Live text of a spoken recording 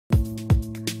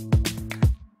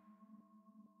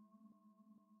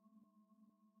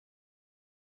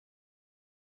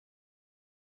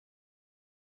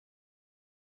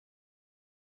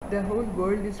the whole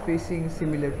world is facing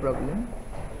similar problem.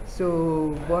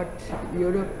 So what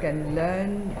Europe can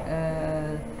learn,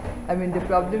 I mean, the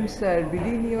problems are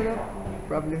within Europe,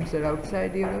 problems are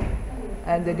outside Europe,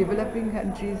 and the developing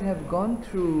countries have gone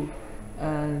through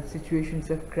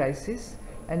situations of crisis.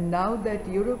 And now that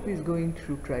Europe is going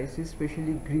through crisis,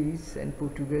 especially Greece and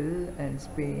Portugal and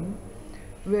Spain,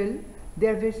 well, they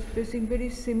are facing very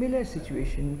similar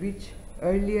situation, which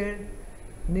earlier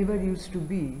never used to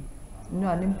be.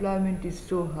 Unemployment is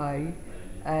so high,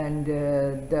 and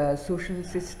the social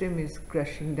system is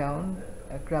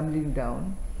crumbling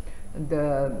down.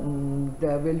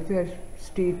 The welfare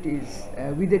state is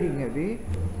withering away.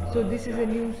 So this is a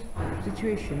new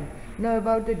situation. Now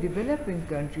about the developing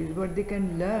countries, what they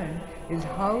can learn is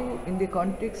how, in the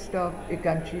context of a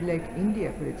country like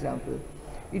India, for example,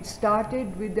 it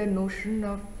started with the notion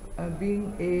of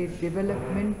being a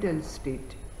developmental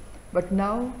state, but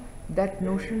now that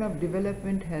notion of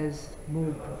development has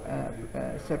moved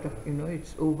sort of,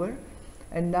 it's over,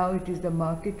 and now it is the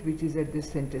market which is at the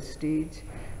center stage,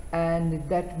 and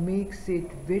that makes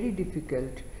it very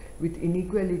difficult with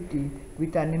inequality,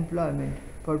 with unemployment,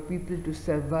 for people to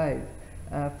survive,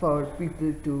 for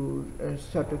people to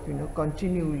sort of,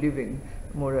 continue living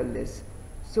more or less.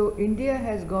 So India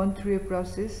has gone through a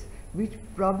process which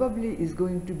probably is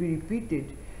going to be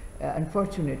repeated,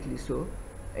 unfortunately so,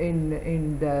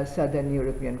 in the southern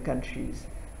European countries,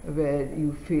 where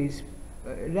you face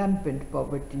rampant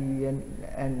poverty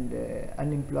and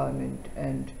unemployment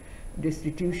and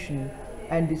destitution,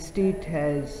 and the state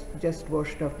has just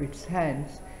washed off its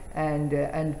hands, and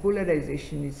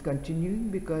polarization is continuing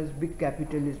because big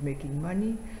capital is making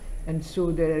money, and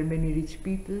so there are many rich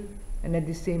people, and at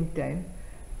the same time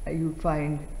you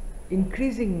find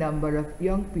increasing number of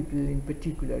young people in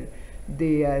particular,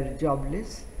 they are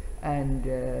jobless, and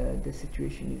the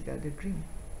situation is rather grim.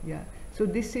 Yeah. So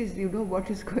this is, what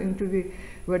is going to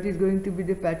be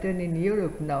the pattern in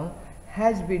Europe now,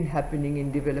 has been happening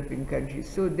in developing countries.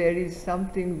 So there is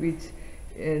something which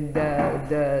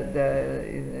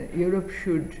Europe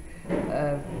should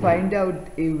find out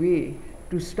a way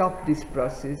to stop this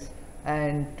process,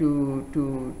 and to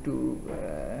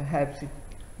have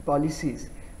policies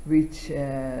which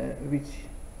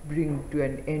bring to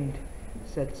an end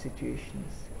such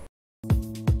situations.